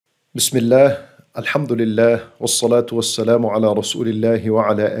بسم الله الحمد لله والصلاة والسلام على رسول الله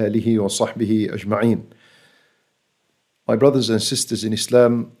وعلى آله وصحبه أجمعين. My brothers and sisters in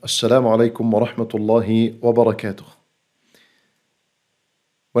Islam, Assalamu alaikum wa rahmatullahi wa barakatuh.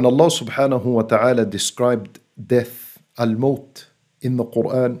 When Allah subhanahu wa ta'ala described death, al-maut, in the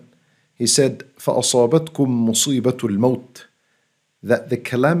Quran, He said, فَأَصَابَتْكُمْ مُصِيبَةُ الْمَوْتِ, that the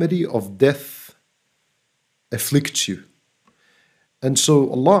calamity of death afflicts you. And so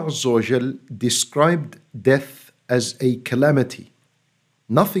Allah Azza wa Jal described death as a calamity.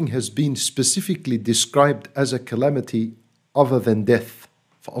 Nothing has been specifically described as a calamity other than death.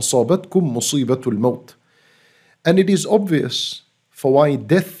 فَأَصَابَتْكُمْ مُصِيبَةُ الْمَوْتِ. And it is obvious for why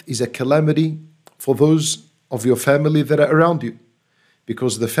death is a calamity for those of your family that are around you.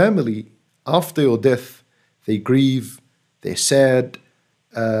 Because the family, after your death, they grieve, they're sad,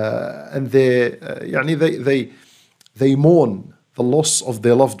 and they mourn the loss of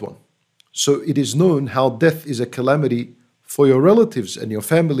their loved one. So it is known how death is a calamity for your relatives and your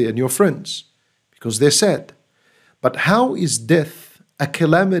family and your friends, because they're sad. But how is death a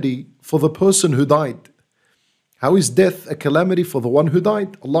calamity for the person who died? How is death a calamity for the one who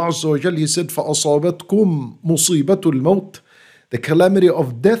died? Allah Azza wa Jalla, He said, فَأَصَابَتْكُمْ مُصِيبَةُ الْمَوْتِ. The calamity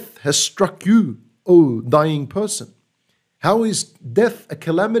of death has struck you, O dying person. How is death a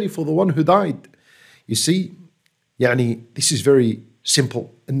calamity for the one who died? You see, this is very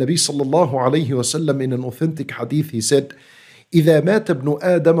simple. And Nabi sallallahu alayhi wasallam in an authentic hadith, he said, إِذَا مَاتَ ابْنُ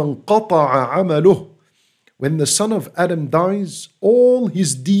آدَمَ انْقَطَعَ عَمَلُهُ. When the son of Adam dies, all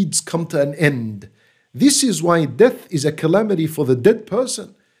his deeds come to an end. This is why death is a calamity for the dead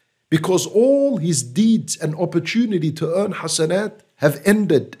person, because all his deeds and opportunity to earn hasanat have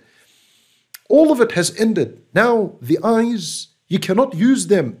ended. All of it has ended. Now the eyes, you cannot use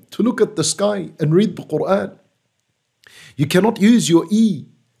them to look at the sky and read the Quran. You cannot use your ear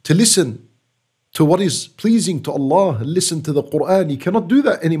to listen to what is pleasing to Allah and listen to the Quran. You cannot do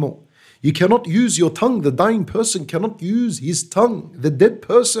that anymore. You cannot use your tongue. The dying person cannot use his tongue. The dead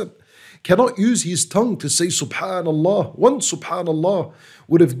person cannot use his tongue to say Subhanallah. One Subhanallah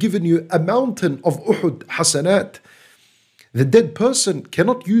would have given you a mountain of Uhud hasanat. The dead person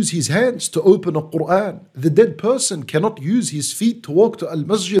cannot use his hands to open a Quran. The dead person cannot use his feet to walk to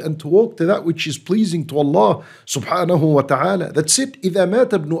al-masjid and to walk to that which is pleasing to Allah subhanahu wa ta'ala. That's it. إِذَا مَاتَ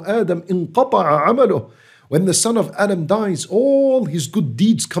ابْنُ آدَمْ انْقَطَعَ عَمَلُهُ. When the son of Adam dies, all his good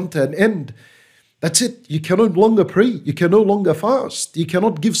deeds come to an end. That's it. You can no longer pray. You can no longer fast. You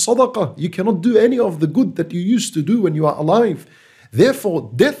cannot give sadaqah. You cannot do any of the good that you used to do when you are alive. Therefore,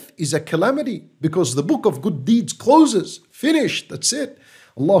 death is a calamity because the book of good deeds closes. Finished. That's it.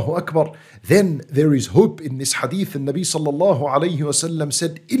 Allahu Akbar. Then there is hope in this hadith. And Nabi sallallahu alayhi wasallam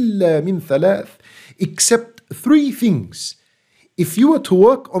said, إِلَّا مِن ثَلَاثٍ. Except three things. If you were to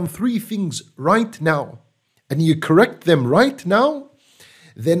work on three things right now, and you correct them right now,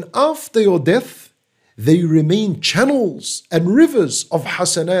 then after your death, they remain channels and rivers of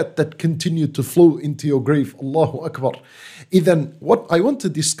hasanat that continue to flow into your grave. Allahu Akbar. Then what I want to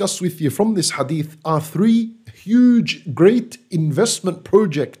discuss with you from this hadith are three huge, great investment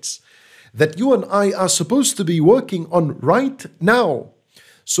projects that you and I are supposed to be working on right now,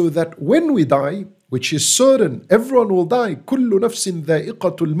 so that when we die, which is certain, everyone will die, كُلُّ نَفْسٍ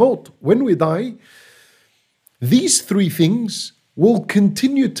ذَائِقَةُ الْمَوْتِ. When we die, these three things will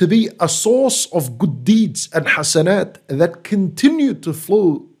continue to be a source of good deeds and hasanat that continue to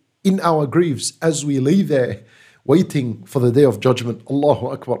flow in our graves as we lay there waiting for the day of judgment. Allahu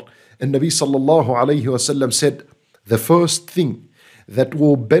Akbar. And Nabi sallallahu alayhi wasallam said, the first thing that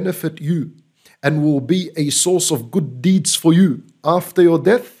will benefit you and will be a source of good deeds for you after your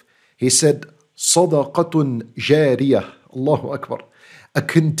death, he said, sadaqatun jariyah. Allahu Akbar. A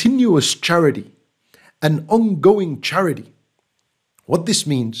continuous charity, an ongoing charity. What this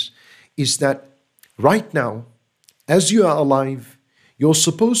means is that right now, as you are alive, you're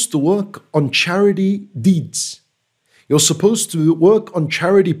supposed to work on charity deeds. You're supposed to work on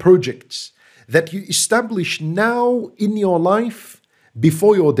charity projects that you establish now in your life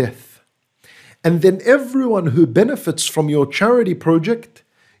before your death. And then everyone who benefits from your charity project,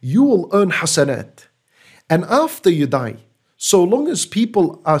 you will earn hasanat. And after you die, so long as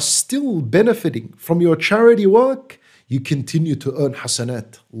people are still benefiting from your charity work, you continue to earn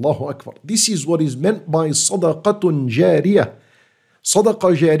hasanat. Allahu Akbar. This is what is meant by sadaqatun jariyah.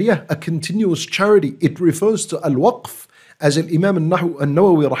 Sadaqah jariyah, a continuous charity. It refers to al-waqf, as Imam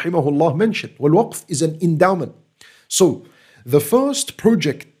al-Nawawi rahimahullah mentioned. Wal-waqf is an endowment. So, the first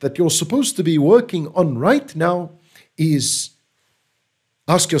project that you're supposed to be working on right now is,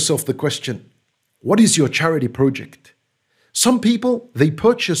 ask yourself the question, what is your charity project? Some people, they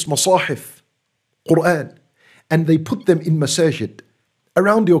purchase masahif, Quran, and they put them in masajid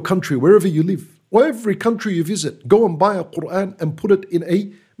around your country, wherever you live, or every country you visit. Go and buy a Quran and put it in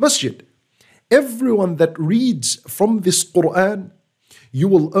a masjid. Everyone that reads from this Quran, you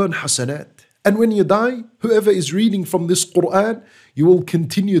will earn hasanat. And when you die, whoever is reading from this Quran, you will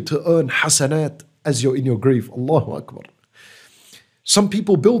continue to earn hasanat as you're in your grave. Allahu Akbar. Some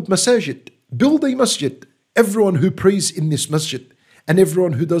people build masajid. Build a masjid. Everyone who prays in this masjid, and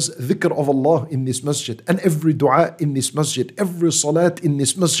everyone who does dhikr of Allah in this masjid, and every dua in this masjid, every salat in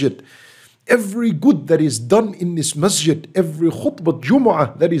this masjid, every good that is done in this masjid, every khutbah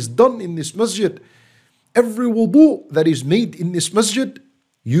jumu'ah that is done in this masjid, every wudu that is made in this masjid,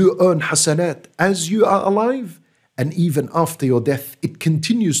 you earn hasanat as you are alive, and even after your death, it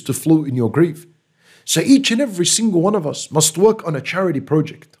continues to flow in your grave. So each and every single one of us must work on a charity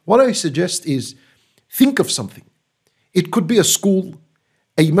project. What I suggest is, think of something. It could be a school,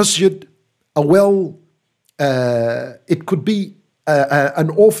 a masjid, a well, it could be an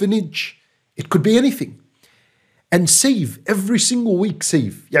orphanage, it could be anything. And save, every single week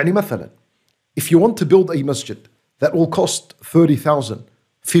save. يعني مثلا, if you want to build a masjid, that will cost 30,000,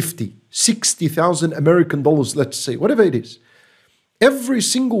 50, 60,000 American dollars, let's say, whatever it is. Every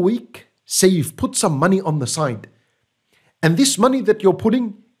single week, save, put some money on the side. And this money that you're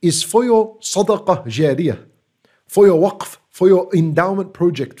putting is for your sadaqah jariyah, for your waqf, for your endowment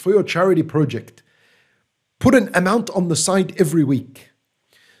project, for your charity project. Put an amount on the side every week,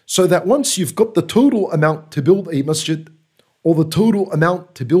 so that once you've got the total amount to build a masjid, or the total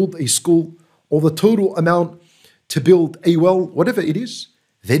amount to build a school, or the total amount to build a well, whatever it is,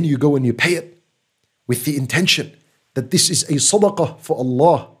 then you go and you pay it with the intention that this is a sadaqah for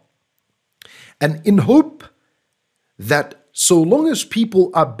Allah. And in hope that so long as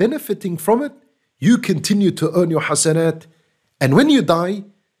people are benefiting from it, you continue to earn your hasanat. And when you die,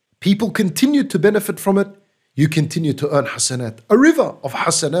 people continue to benefit from it, you continue to earn hasanat. A river of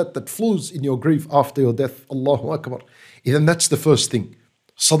hasanat that flows in your grave after your death. Allahu Akbar. Then that's the first thing.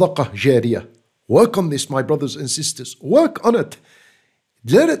 Sadaqah jariyah. Work on this, my brothers and sisters. Work on it.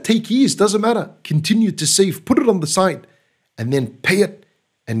 Let it take years, doesn't matter. Continue to save, put it on the side, and then pay it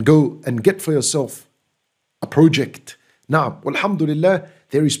and go and get for yourself a project. Now, alhamdulillah,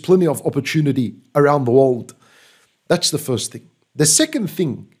 there is plenty of opportunity around the world. That's the first thing. The second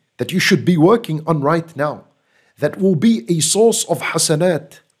thing that you should be working on right now, that will be a source of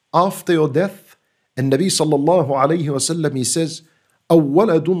hasanat after your death. And Nabi sallallahu alayhi wa sallam, he says,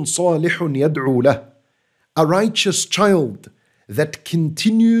 أَوَّلَدٌ صَالِحٌ يَدْعُو لَهُ, a righteous child that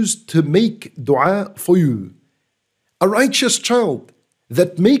continues to make dua for you. A righteous child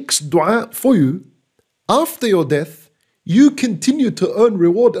that makes dua for you after your death, you continue to earn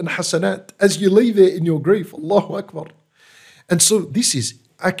reward and hasanat as you lay there in your grave. Allahu Akbar. And so this is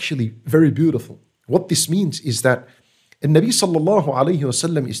actually very beautiful. What this means is that Nabi sallallahu alayhi wa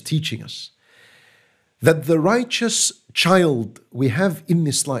sallam is teaching us that the righteous child we have in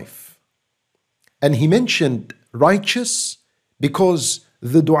this life, and he mentioned righteous because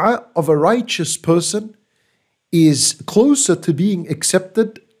the dua of a righteous person is closer to being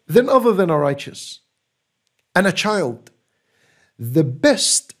accepted than other than a righteous. And a child, the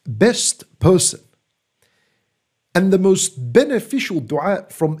best person and the most beneficial dua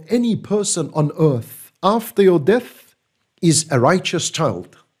from any person on earth after your death is a righteous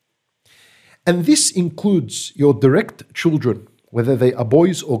child. And this includes your direct children, whether they are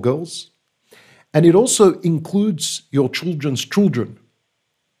boys or girls. And it also includes your children's children.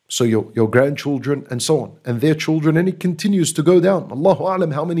 So your grandchildren and so on, and their children, and it continues to go down. Allahu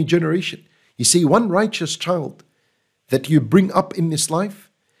A'lam how many generations. You see, one righteous child that you bring up in this life,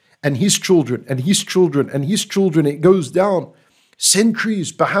 and his children, and his children, and his children, it goes down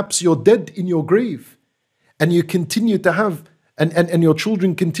centuries. Perhaps you're dead in your grave, and you continue to have, and your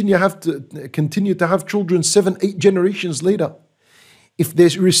children continue to have children 7, 8 generations later. If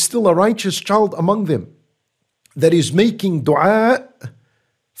there is still a righteous child among them that is making dua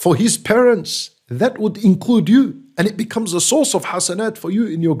for his parents, that would include you, and it becomes a source of hasanat for you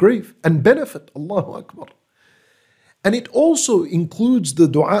in your grave and benefit. Allahu Akbar. And it also includes the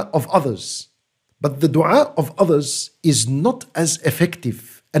dua of others. But the dua of others is not as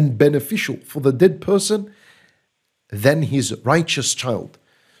effective and beneficial for the dead person than his righteous child.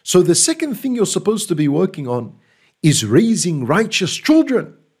 So the second thing you're supposed to be working on is raising righteous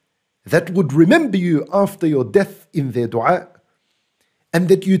children that would remember you after your death in their dua. And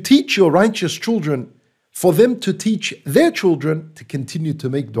that you teach your righteous children for them to teach their children to continue to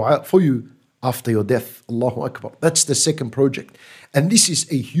make dua for you after your death. Allahu Akbar. That's the second project. And this is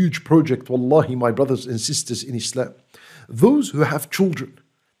a huge project, wallahi, my brothers and sisters in Islam. those who have children,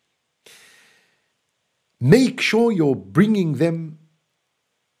 make sure you're bringing them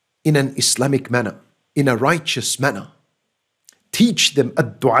in an Islamic manner, in a righteous manner. Teach them a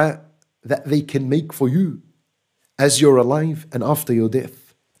dua that they can make for you as you're alive and after your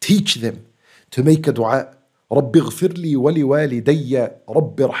death. Teach them to make a dua. رب اغفر لي ولوالدي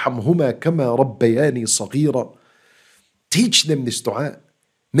رب ارحمهما كما ربياني صغيرا. Teach them this dua.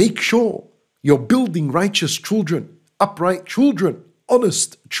 Make sure you're building righteous children, upright children,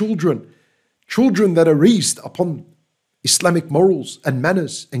 honest children, children that are raised upon Islamic morals and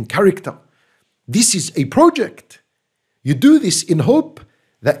manners and character. This is a project. You do this in hope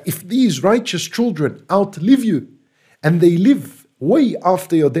that if these righteous children outlive you and they live way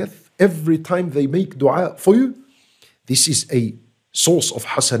after your death, every time they make dua for you, this is a source of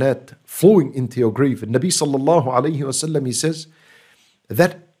hasanat flowing into your grave. And Nabi sallallahu alayhi wasallam, he says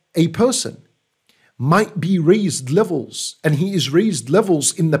that a person might be raised levels, and he is raised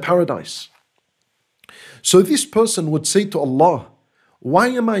levels in the paradise. So this person would say to Allah, why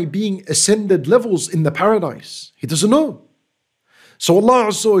am I being ascended levels in the paradise? He doesn't know. So Allah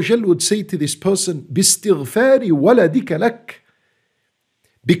Azza wa Jal would say to this person, بِاسْتِغْفَارِ وَلَدِكَ لَكَ,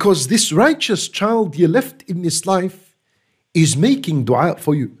 because this righteous child you left in this life is making dua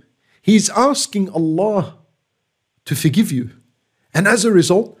for you. He's asking Allah to forgive you. And as a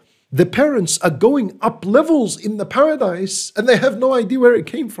result, the parents are going up levels in the paradise and they have no idea where it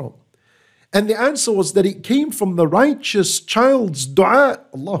came from. And the answer was that it came from the righteous child's dua.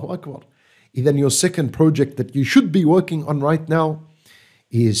 Allahu Akbar. Then your second project that you should be working on right now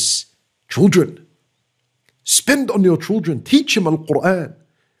is children. Spend on your children. Teach them Al-Quran.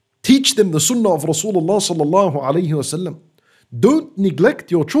 Teach them the Sunnah of Rasulullah sallallahu alayhi wasallam. Don't neglect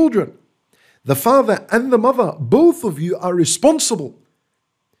your children. The father and the mother, both of you are responsible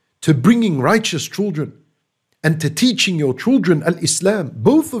to bringing righteous children and to teaching your children Al-Islam.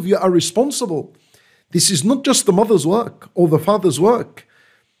 Both of you are responsible. This is not just the mother's work or the father's work.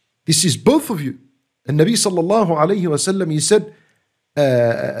 This is both of you. And Nabi sallallahu alayhi wasallam, he said,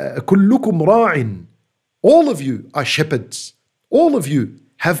 كُلُّكُمْ رَاعٍ. All of you are shepherds. All of you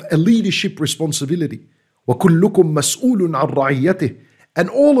have a leadership responsibility. وَكُلُّكُمْ مَسْئُولٌ عَنْ رَعِيَّتِهِ. And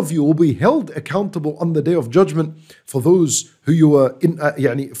all of you will be held accountable on the day of judgment for those who you were in,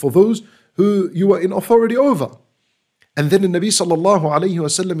 authority over. And then the Nabi sallallahu alayhi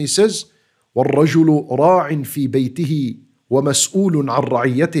wasallam, he says, وَالرَّجُلُ رَاعٍ فِي بَيْتِهِ وَمَسْئُولٌ عَنْ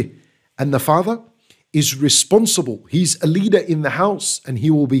رَعِيَّتِهِ. And the father is responsible. He's a leader in the house and he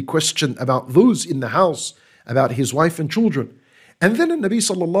will be questioned about those in the house, about his wife and children. And then the Nabi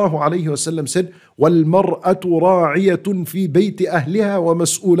sallallahu alayhi wasallam said, وَالْمَرْأَةُ رَاعِيَةٌ فِي بَيْتِ أَهْلِهَا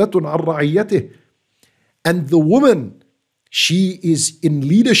وَمَسْئُولَةٌ عَنْ رَعِيَّتِهِ. And the woman, she is in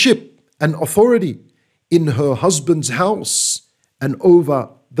leadership and authority in her husband's house and over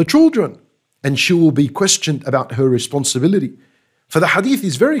the children. And she will be questioned about her responsibility. For the hadith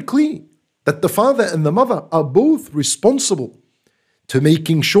is very clear that the father and the mother are both responsible to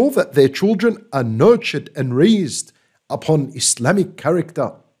making sure that their children are nurtured and raised upon Islamic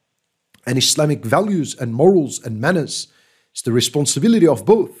character and Islamic values and morals and manners. It's the responsibility of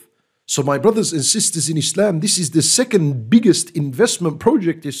both. So my brothers and sisters in Islam, this is the second biggest investment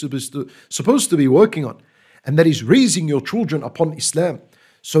project you're supposed to be working on. And that is raising your children upon Islam,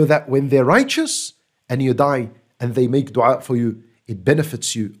 so that when they're righteous and you die and they make dua for you, it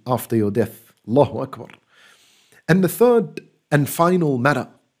benefits you after your death. Allahu Akbar. And the third and final matter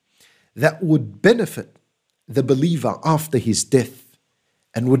that would benefit the believer after his death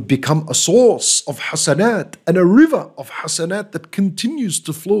and would become a source of hasanat and a river of hasanat that continues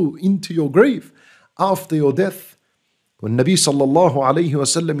to flow into your grave after your death. When Nabi sallallahu alayhi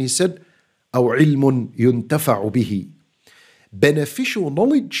wasallam, he said, أَوْ عِلْمٌ يُنْتَفَعُ بِهِ. Beneficial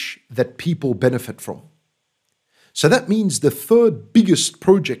knowledge that people benefit from. So that means the third biggest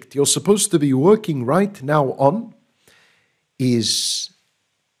project you're supposed to be working right now on is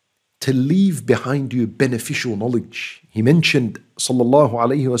to leave behind you beneficial knowledge. He mentioned, sallallahu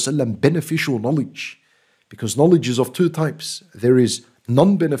alayhi wasallam, beneficial knowledge, because knowledge is of two types. There is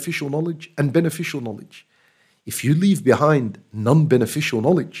non-beneficial knowledge and beneficial knowledge. If you leave behind non-beneficial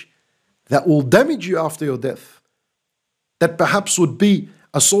knowledge, that will damage you after your death, that perhaps would be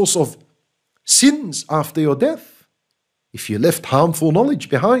a source of sins after your death. If you left harmful knowledge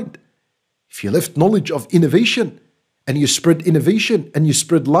behind, if you left knowledge of innovation, and you spread innovation and you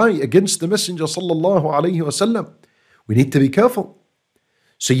spread lie against the Messenger sallallahu alayhi wasallam, we need to be careful.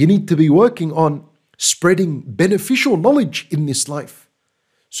 So you need to be working on spreading beneficial knowledge in this life,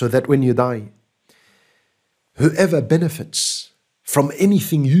 so that when you die, whoever benefits from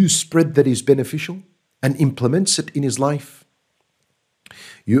anything you spread that is beneficial, and implements it in his life,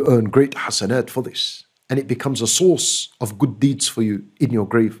 you earn great hasanat for this. And it becomes a source of good deeds for you in your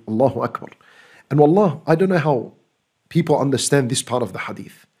grave. Allahu Akbar. And wallah, I don't know how people understand this part of the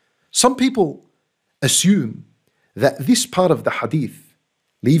hadith. Some people assume that this part of the hadith,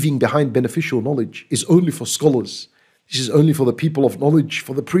 leaving behind beneficial knowledge, is only for scholars. This is only for the people of knowledge,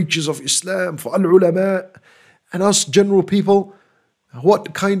 for the preachers of Islam, for al-ulama. And us general people,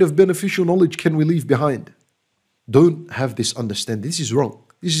 what kind of beneficial knowledge can we leave behind? Don't have this understanding. This is wrong.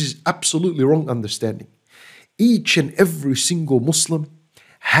 This is absolutely wrong understanding. Each and every single Muslim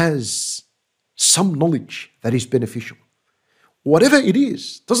has some knowledge that is beneficial. Whatever it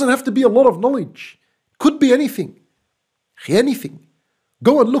is, doesn't have to be a lot of knowledge. Could be anything. Anything.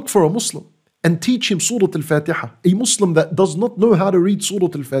 Go and look for a Muslim and teach him Surah Al-Fatiha. A Muslim that does not know how to read Surah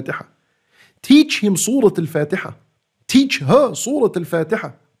Al-Fatiha. Teach him Surah Al-Fatiha. Teach her Surah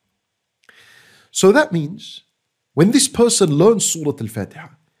Al-Fatiha. So that means when this person learns Surah Al-Fatiha,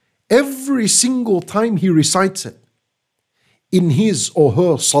 every single time he recites it in his or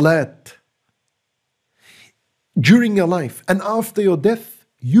her salat, during your life and after your death,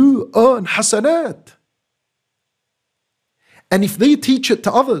 you earn hasanat. And if they teach it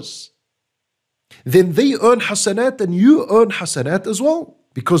to others, then they earn hasanat and you earn hasanat as well,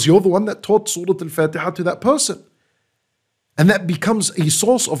 because you're the one that taught Surah Al-Fatiha to that person. And that becomes a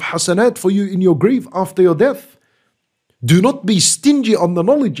source of hasanat for you in your grave after your death. Do not be stingy on the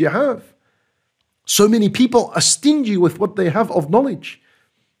knowledge you have. So many people are stingy with what they have of knowledge.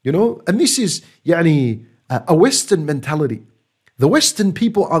 And this is a Western mentality. The Western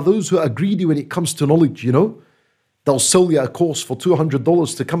people are those who are greedy when it comes to knowledge, They'll sell you a course for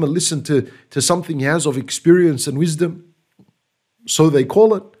 $200 to come and listen to something he has of experience and wisdom. So they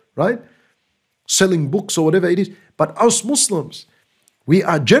call it, right? Selling books or whatever it is. But us Muslims, we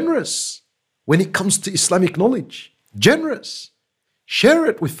are generous when it comes to Islamic knowledge. Generous. Share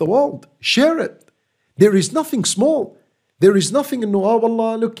it with the world. Share it. There is nothing small. There is nothing in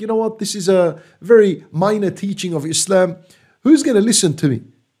Allah, look, you know what? This is a very minor teaching of Islam. Who's going to listen to me?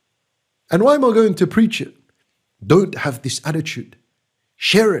 And why am I going to preach it? Don't have this attitude.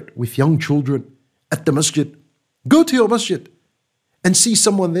 Share it with young children at the masjid. Go to your masjid and see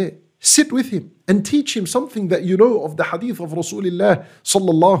someone there. Sit with him and teach him something that you know of the hadith of Rasulullah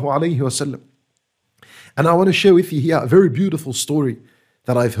sallallahu alayhi wasallam. And I want to share with you here a very beautiful story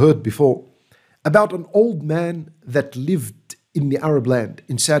that I've heard before about an old man that lived in the Arab land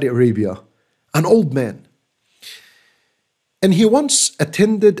in Saudi Arabia. An old man. And he once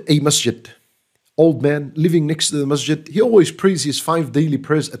attended a masjid. Old man living next to the masjid. He always prays his 5 daily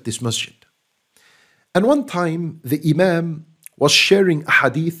prayers at this masjid. And one time the Imam was sharing a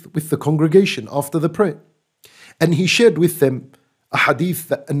hadith with the congregation after the prayer. And he shared with them a hadith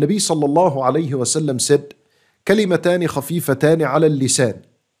that the Nabi sallallahu alayhi wasallam said, كلمتان خفيفتان على اللسان.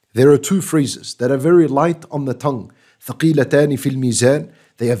 There are 2 phrases that are very light on the tongue. ثقيلتان في الميزان.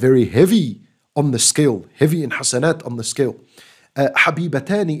 They are very heavy on the scale, heavy in hasanat on the scale.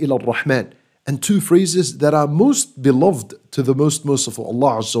 حبيبتان إلى الرحمن. And 2 phrases that are most beloved to the most merciful,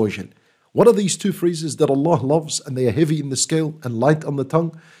 Allah Azza wa Jal. What are these 2 phrases that Allah loves and they are heavy in the scale and light on the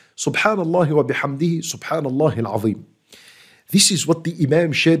tongue? Subhanallah wa bihamdihi, Subhanallah al-Azim. This is what the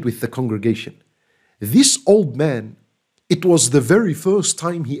Imam shared with the congregation. This old man, it was the very first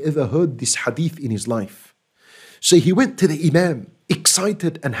time he ever heard this hadith in his life. So he went to the Imam,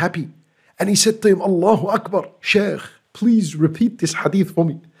 excited and happy. And he said to him, Allahu Akbar, Shaykh, please repeat this hadith for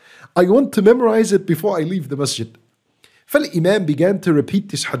me. I want to memorize it before I leave the masjid. فالإمام began to repeat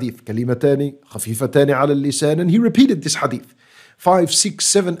this hadith. كلمتان خفيفتان على اللسان. And he repeated this hadith 5, 6,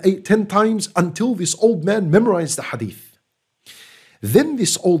 7, 8, 10 times until this old man memorized the hadith. Then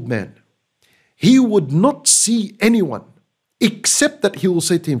this old man, he would not see anyone except that he will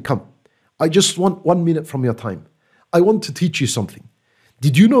say to him, come, I just want 1 minute from your time. I want to teach you something.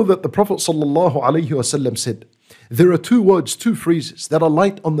 Did you know that the Prophet ﷺ said, there are 2 words, 2 phrases that are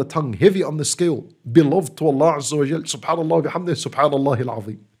light on the tongue, heavy on the scale, beloved to Allah Azza wa Jal, Subhanallah bihamdih, Subhanallah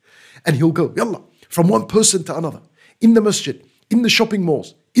al-Azim. And he'll go, yalla, from one person to another, in the masjid, in the shopping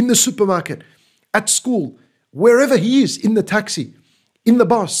malls, in the supermarket, at school, wherever he is, in the taxi, in the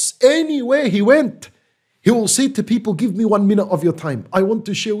bus, anywhere he went, he will say to people, give me 1 minute of your time. I want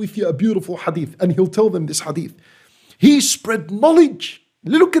to share with you a beautiful hadith. And he'll tell them this hadith. He spread knowledge.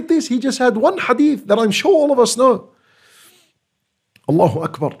 Look at this. He just had 1 hadith that I'm sure all of us know. Allahu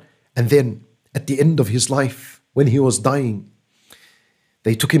Akbar. And then at the end of his life, when he was dying,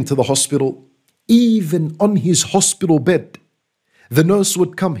 they took him to the hospital. Even on his hospital bed, the nurse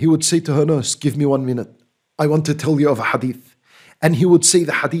would come. He would say to her nurse, give me 1 minute. I want to tell you of a hadith. And he would say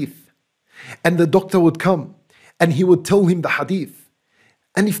the hadith. And the doctor would come and he would tell him the hadith.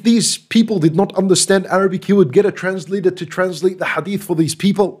 And if these people did not understand Arabic, he would get a translator to translate the hadith for these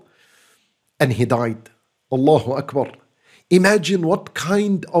people. And he died. Allahu Akbar. Imagine what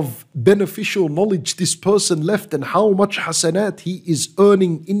kind of beneficial knowledge this person left and how much hasanat he is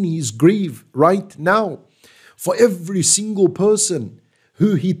earning in his grave right now. For every single person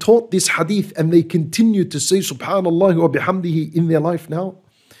who he taught this hadith and they continue to say Subhanallah wa bihamdihi in their life now.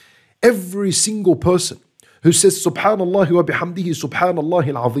 Every single person who says Subhanallah wa bihamdihi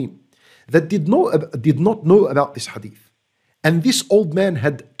Subhanallah al-Azim that did not know about this hadith. And this old man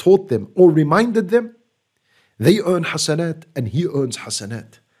had taught them or reminded them, they earn hasanat and he earns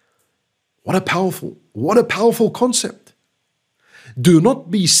hasanat. What a powerful concept. Do not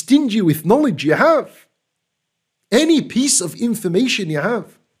be stingy with knowledge you have. Any piece of information you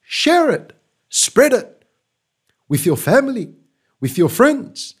have, share it, spread it with your family, with your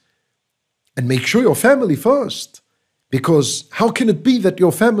friends. And make sure your family first. Because how can it be that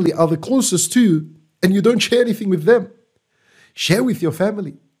your family are the closest to you and you don't share anything with them? Share with your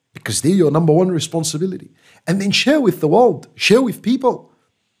family because they're your number one responsibility. And then share with the world, share with people.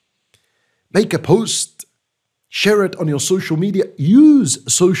 Make a post, share it on your social media. Use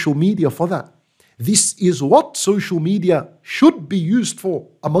social media for that. This is what social media should be used for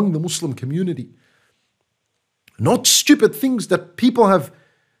among the Muslim community. Not stupid things that people have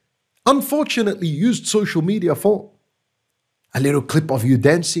unfortunately used social media for. A little clip of you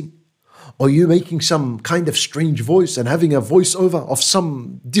dancing, or you making some kind of strange voice and having a voiceover of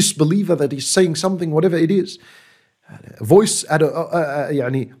some disbeliever that is saying something, whatever it is.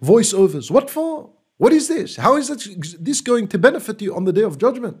 Voiceovers. What for? What is this? How is this going to benefit you on the Day of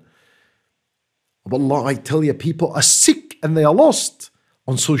Judgment? Wallah, I tell you, people are sick and they are lost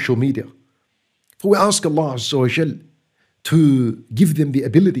on social media. So we ask Allah Azza wa Jal to give them the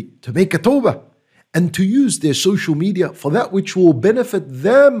ability to make a tawbah and to use their social media for that which will benefit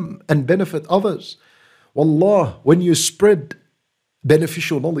them and benefit others. Wallah, when you spread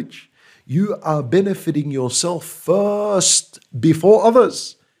beneficial knowledge, you are benefiting yourself first before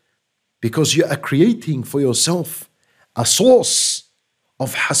others, because you are creating for yourself a source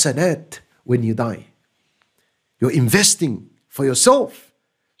of hasanat when you die. You're investing for yourself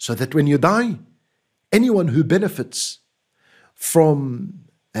so that when you die, anyone who benefits from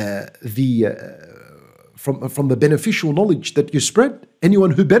the beneficial knowledge that you spread,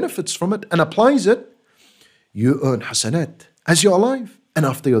 anyone who benefits from it and applies it, you earn hasanat as you're alive and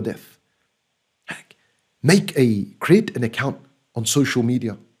after your death. Create an account on social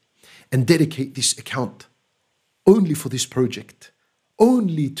media and dedicate this account only for this project,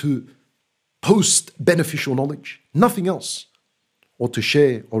 only to post beneficial knowledge, nothing else, or to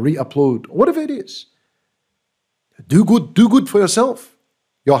share or re-upload, or whatever it is. Do good for yourself.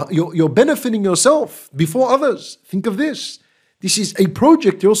 You're benefiting yourself before others. Think of this. This is a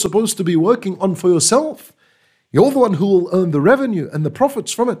project you're supposed to be working on for yourself. You're the one who will earn the revenue and the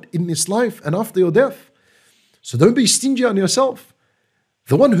profits from it in this life and after your death. So don't be stingy on yourself.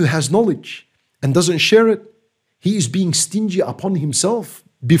 The one who has knowledge and doesn't share it, he is being stingy upon himself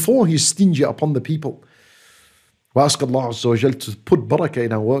before he's stingy upon the people. We ask Allah Azza wa Jal to put barakah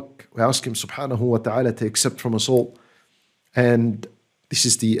in our work. We ask Him Subhanahu wa Ta'ala to accept from us all. And this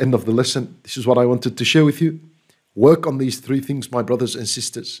is the end of the lesson. This is what I wanted to share with you. Work on these three things, my brothers and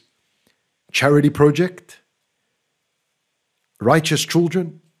sisters. Charity project, righteous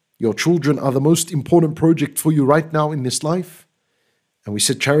children. Your children are the most important project for you right now in this life. And we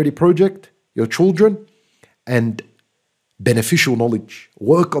said charity project, your children, and beneficial knowledge.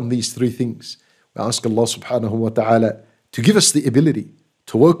 Work on these three things. We ask Allah Subhanahu wa Ta'ala to give us the ability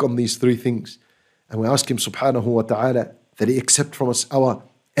to work on these three things. And we ask Him Subhanahu wa Ta'ala that He accept from us our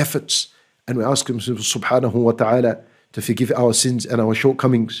efforts. And we ask Him Subhanahu wa Ta'ala to forgive our sins and our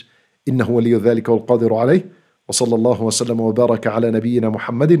shortcomings. إنه ولي ذلك والقادر عليه. وصلى الله وسلم وبارك على نبينا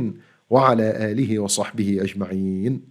محمد وعلى آله وصحبه أجمعين.